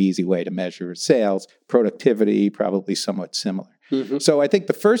clearly is an easy way to measure sales. Productivity, probably somewhat similar. So I think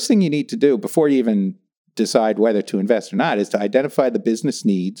the first thing you need to do before you even decide whether to invest or not is to identify the business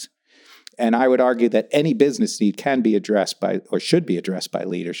needs. And I would argue that any business need can be addressed by, or should be addressed by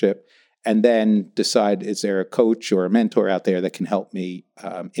leadership, and then decide, is there a coach or a mentor out there that can help me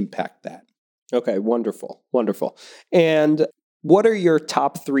impact that? Okay, wonderful, wonderful. And what are your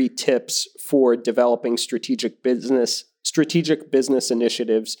top 3 tips for developing strategic business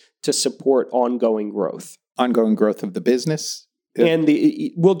initiatives to support ongoing growth? Ongoing growth of the business? And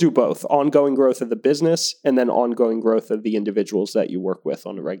we'll do both, ongoing growth of the business and then ongoing growth of the individuals that you work with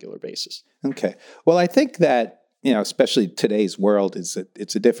on a regular basis. Okay. Well, I think that, especially today's world, it's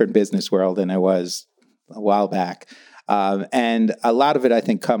a different business world than it was a while back. And a lot of it, I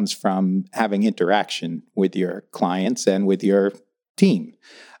think, comes from having interaction with your clients and with your team.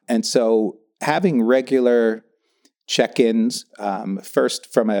 And so having regular check-ins,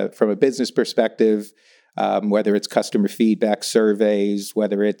 first from a business perspective, whether it's customer feedback surveys,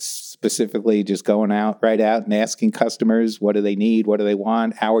 whether it's specifically just going right out and asking customers, what do they need? What do they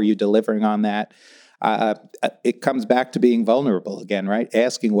want? How are you delivering on that? It comes back to being vulnerable again, right?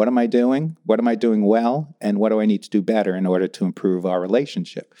 Asking, what am I doing? What am I doing well? And what do I need to do better in order to improve our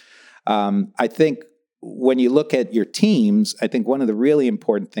relationship? I think when you look at your teams, I think one of the really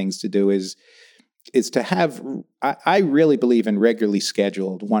important things to do is to have, I really believe in regularly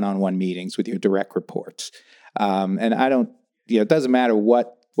scheduled one-on-one meetings with your direct reports. And I don't, it doesn't matter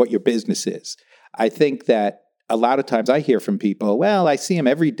what your business is. I think that a lot of times I hear from people, well, I see them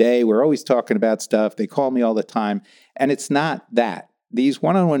every day. We're always talking about stuff. They call me all the time. And it's not that. These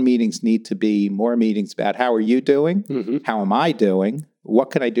one-on-one meetings need to be more meetings about how are you doing? How am I doing? What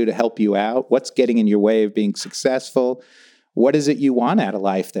can I do to help you out? What's getting in your way of being successful? What is it you want out of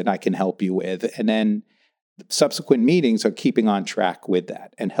life that I can help you with? And then subsequent meetings are keeping on track with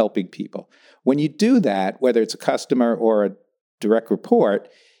that and helping people. When you do that, whether it's a customer or a direct report,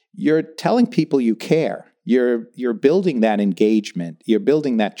 you're telling people you care. You're building that engagement. You're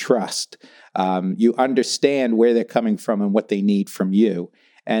building that trust. You understand where they're coming from and what they need from you.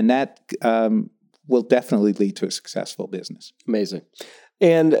 And that will definitely lead to a successful business. Amazing.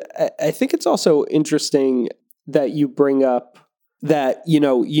 And I think it's also interesting that you bring up that, you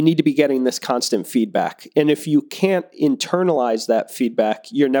need to be getting this constant feedback. And if you can't internalize that feedback,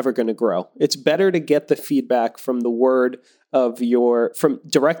 you're never going to grow. It's better to get the feedback from the word of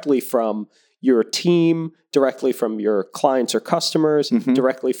directly from your team, directly from your clients or customers,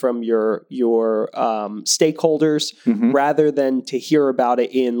 directly from your stakeholders, rather than to hear about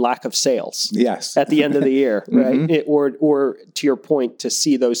it in lack of sales. Yes, at the end of the year, right? Or to your point, to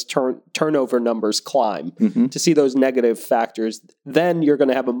see those turnover numbers climb, to see those negative factors, then you're going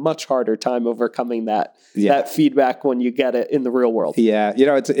to have a much harder time overcoming that feedback when you get it in the real world. Yeah,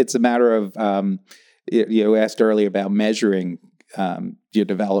 it's a matter of you asked earlier about measuring your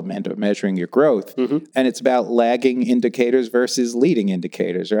development or measuring your growth. And it's about lagging indicators versus leading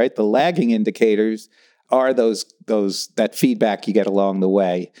indicators, right? The lagging indicators are that feedback you get along the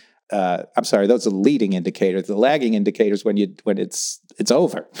way. Those are leading indicators. The lagging indicators when it's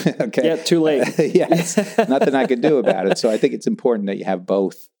over. Okay. Yeah, too late. Yes, nothing I can do about it. So I think it's important that you have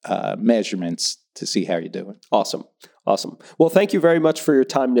both measurements to see how you're doing. Awesome. Well, thank you very much for your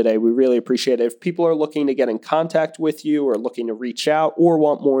time today. We really appreciate it. If people are looking to get in contact with you or looking to reach out or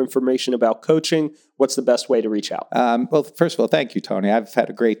want more information about coaching, what's the best way to reach out? Well, first of all, thank you, Tony. I've had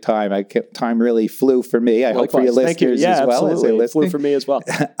a great time. Time really flew for me. I hope for your listeners as well. Absolutely. It flew for me as well.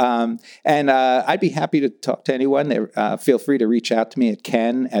 And I'd be happy to talk to anyone. Feel free to reach out to me at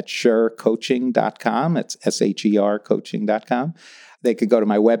ken@shercoaching.com. It's SHER coaching.com. They could go to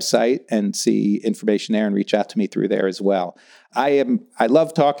my website and see information there and reach out to me through there as well. I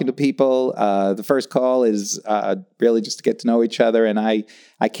love talking to people. The first call is really just to get to know each other, and I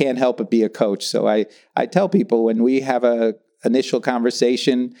can't help but be a coach. So I tell people when we have a initial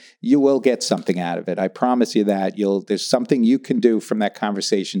conversation, you will get something out of it. I promise you that. There's something you can do from that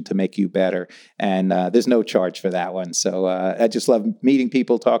conversation to make you better, and there's no charge for that one. So I just love meeting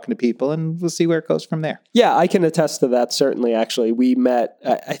people, talking to people, and we'll see where it goes from there. Yeah, I can attest to that. Certainly, actually, we met.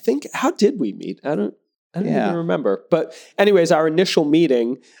 I think. How did we meet? I don't even remember. But anyways, our initial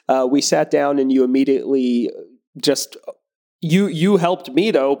meeting, we sat down, and you immediately just you helped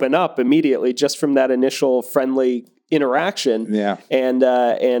me to open up immediately just from that initial friendly interaction,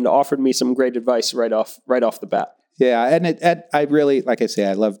 and offered me some great advice right off the bat. Yeah, and I really, like I say,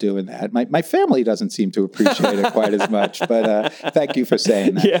 I love doing that. My family doesn't seem to appreciate it quite as much, but thank you for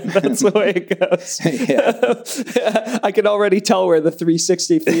saying that. Yeah, that's the way it goes. I can already tell where the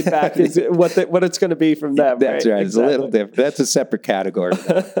 360 feedback is, what it's going to be from them. That's right. It's a little different. That's a separate category.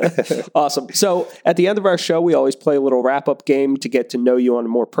 Awesome. So at the end of our show, we always play a little wrap-up game to get to know you on a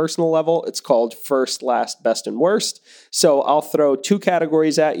more personal level. It's called First, Last, Best, and Worst. So I'll throw two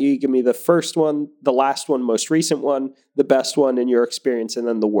categories at you. You give me the first one, the last one, most recent one, the best one in your experience, and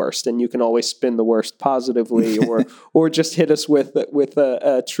then the worst. And you can always spin the worst positively or just hit us with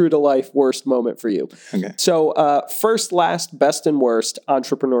a true to life worst moment for you. Okay. So first, last, best, and worst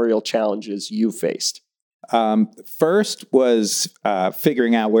entrepreneurial challenges you faced. First was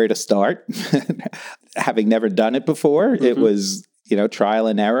figuring out where to start. Having never done it before, it was trial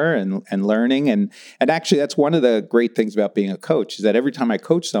and error and learning. And actually, that's one of the great things about being a coach is that every time I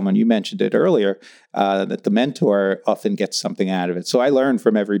coach someone, you mentioned it earlier, that the mentor often gets something out of it. So I learn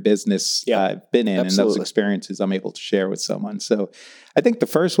from every business I've been in, and those experiences I'm able to share with someone. So I think the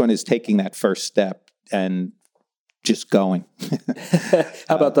first one is taking that first step and just going.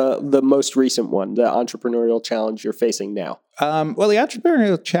 How about the most recent one, the entrepreneurial challenge you're facing now? Well, the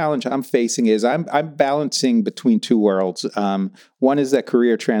entrepreneurial challenge I'm facing is I'm balancing between two worlds. One is that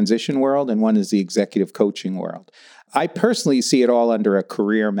career transition world, and one is the executive coaching world. I personally see it all under a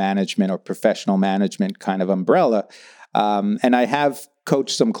career management or professional management kind of umbrella. And I have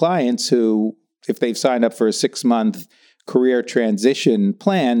coached some clients who, if they've signed up for a 6-month career transition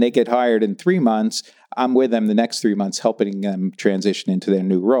plan, they get hired in 3 months. I'm with them the next 3 months, helping them transition into their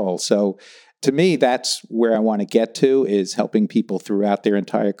new role. So to me, that's where I want to get to, is helping people throughout their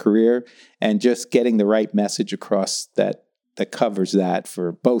entire career and just getting the right message across that covers that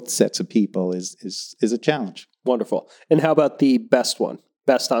for both sets of people is a challenge. Wonderful. And how about the best one,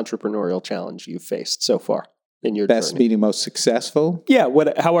 best entrepreneurial challenge you've faced so far in your best journey? Meaning most successful? Yeah,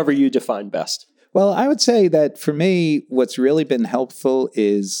 however you define best. Well, I would say that for me, what's really been helpful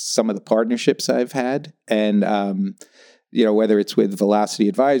is some of the partnerships I've had. And, whether it's with Velocity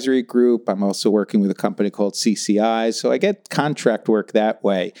Advisory Group, I'm also working with a company called CCI. So I get contract work that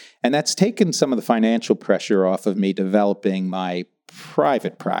way. And that's taken some of the financial pressure off of me developing my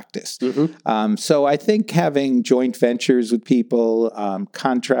private practice. So I think having joint ventures with people,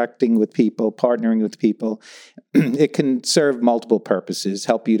 contracting with people, partnering with people, it can serve multiple purposes,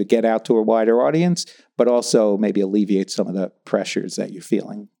 help you to get out to a wider audience, but also maybe alleviate some of the pressures that you're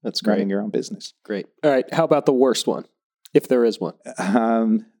feeling. That's great. Running your own business. Great. All right. How about the worst one, if there is one?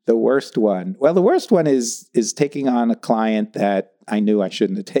 The worst one. Well, the worst one is taking on a client that I knew I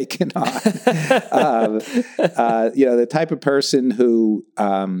shouldn't have taken on. The type of person who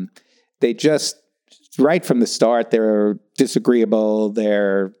they just, right from the start, they're disagreeable,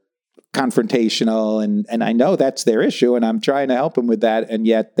 they're confrontational, and I know that's their issue, and I'm trying to help them with that, and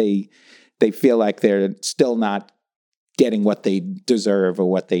yet they feel like they're still not getting what they deserve or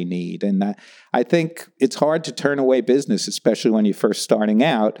what they need. And I think it's hard to turn away business, especially when you're first starting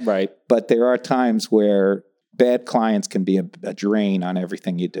out. Right. But there are times where bad clients can be a drain on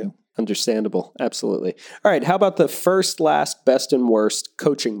everything you do. Understandable. Absolutely. All right. How about the first, last, best, and worst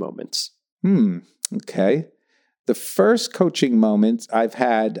coaching moments? Okay. The first coaching moment I've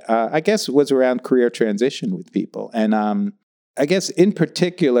had, I guess, was around career transition with people. And I guess in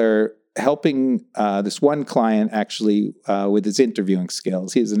particular, helping this one client actually with his interviewing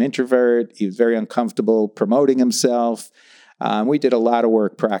skills. He was an introvert. He was very uncomfortable promoting himself. We did a lot of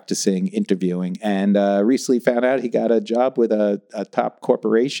work practicing interviewing, and recently found out he got a job with a top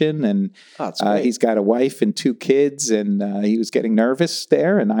corporation, and he's got a wife and 2 kids, and he was getting nervous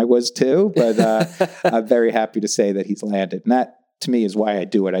there, and I was too, but I'm very happy to say that he's landed. And that, to me, is why I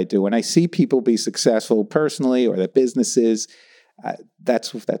do what I do. When I see people be successful personally or their businesses, I've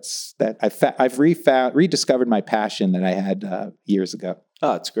rediscovered my passion that I had years ago.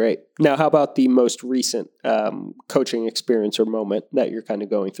 Oh, that's great. Now, how about the most recent coaching experience or moment that you're kind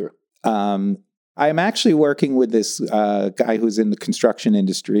of going through? I'm actually working with this guy who's in the construction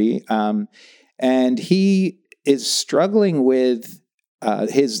industry, and he is struggling with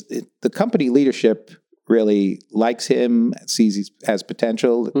the company leadership. Really likes him, sees he has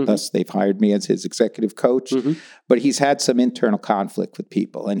potential. Thus, they've hired me as his executive coach. But he's had some internal conflict with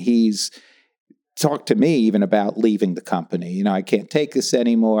people, and he's talked to me even about leaving the company. I can't take this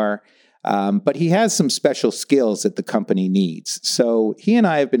anymore. But he has some special skills that the company needs. So he and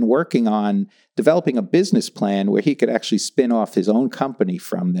I have been working on developing a business plan where he could actually spin off his own company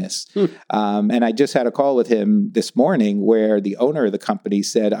from this. And I just had a call with him this morning where the owner of the company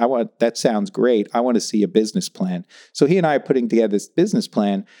said, that sounds great. I want to see a business plan. So he and I are putting together this business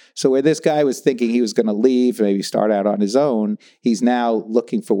plan. So where this guy was thinking he was going to leave, maybe start out on his own, he's now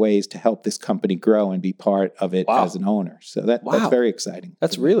looking for ways to help this company grow and be part of it as an owner. So that's very exciting.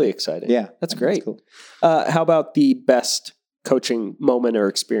 That's really exciting. Yeah. That's great. Cool. How about the best coaching moment or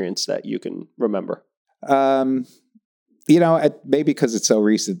experience that you can remember? Maybe because it's so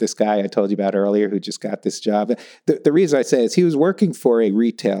recent, this guy I told you about earlier who just got this job, the reason I say is he was working for a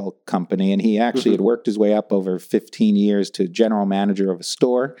retail company, and he actually had worked his way up over 15 years to general manager of a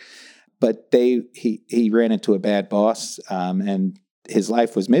store. But he ran into a bad boss, and his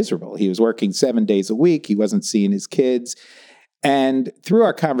life was miserable. He was working 7 days a week. He wasn't seeing his kids. And through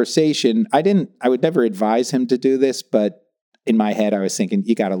our conversation, I would never advise him to do this, but in my head, I was thinking,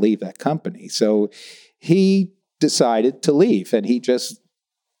 you got to leave that company. So he decided to leave, and he just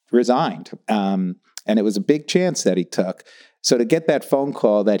resigned. And it was a big chance that he took. So to get that phone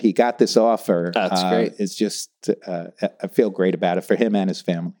call that he got this offer, that's great. It's just, I feel great about it for him and his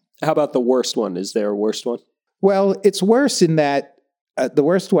family. How about the worst one? Is there a worst one? Well, it's worse in that, the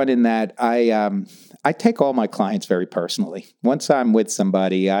worst one in that I take all my clients very personally. Once I'm with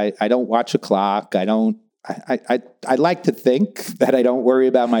somebody, I don't watch a clock. I like to think that I don't worry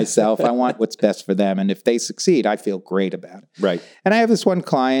about myself. I want what's best for them. And if they succeed, I feel great about it. Right. And I have this one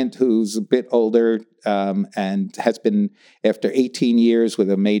client who's a bit older and has been, after 18 years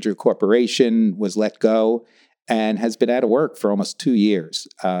with a major corporation, was let go and has been out of work for almost 2 years.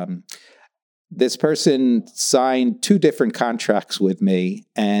 This person signed 2 different contracts with me.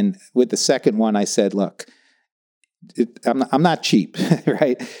 And with the second one, I said, look, I'm not cheap,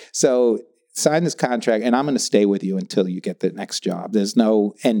 right? So sign this contract, and I'm going to stay with you until you get the next job. There's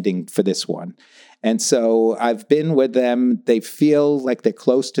no ending for this one. And so I've been with them. They feel like they're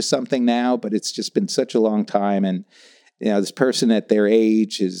close to something now, but it's just been such a long time. And this person at their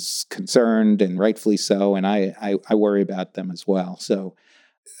age is concerned, and rightfully so. And I worry about them as well. So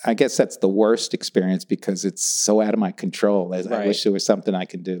I guess that's the worst experience because it's so out of my control. I wish there was something I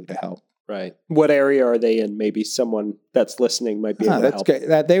could do to help. Right. What area are they in? Maybe someone that's listening might be able to help. That's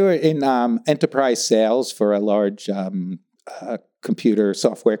great. They were in enterprise sales for a large computer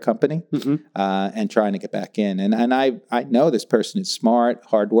software company, and trying to get back in. And I know this person is smart,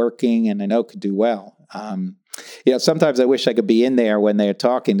 hardworking, and I know could do well. Sometimes I wish I could be in there when they're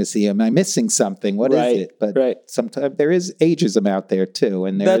talking to see, am I missing something? What is it? But sometimes there is ageism out there too.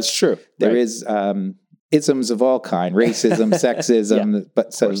 And that's true. There is isms of all kind, racism, sexism,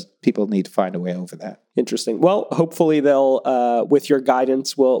 but so people need to find a way over that. Interesting. Well, hopefully they'll, with your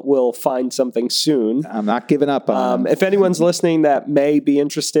guidance, we'll find something soon. I'm not giving up on them. If anyone's listening that may be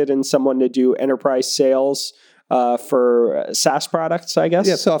interested in someone to do enterprise sales for SaaS products, I guess.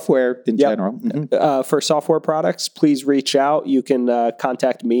 Yeah, software in general. For software products, please reach out. You can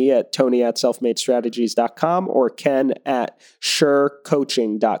contact me at tony@selfmadestrategies.com or Ken at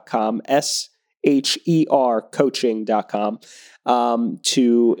shercoaching.com, SHER coaching.com,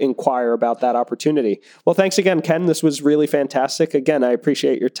 to inquire about that opportunity. Well, thanks again, Ken. This was really fantastic. Again, I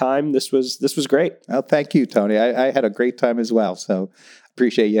appreciate your time. This was great. Well, thank you, Tony. I had a great time as well. So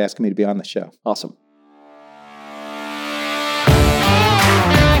appreciate you asking me to be on the show. Awesome.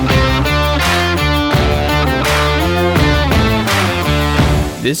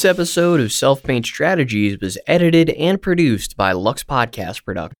 This episode of Self-Made Strategies was edited and produced by Lux Podcast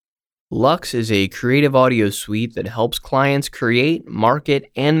Production. Lux is a creative audio suite that helps clients create, market,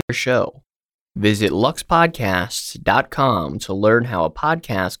 and their show. Visit luxpodcasts.com to learn how a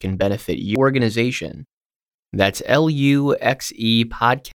podcast can benefit your organization. That's LUXE podcast.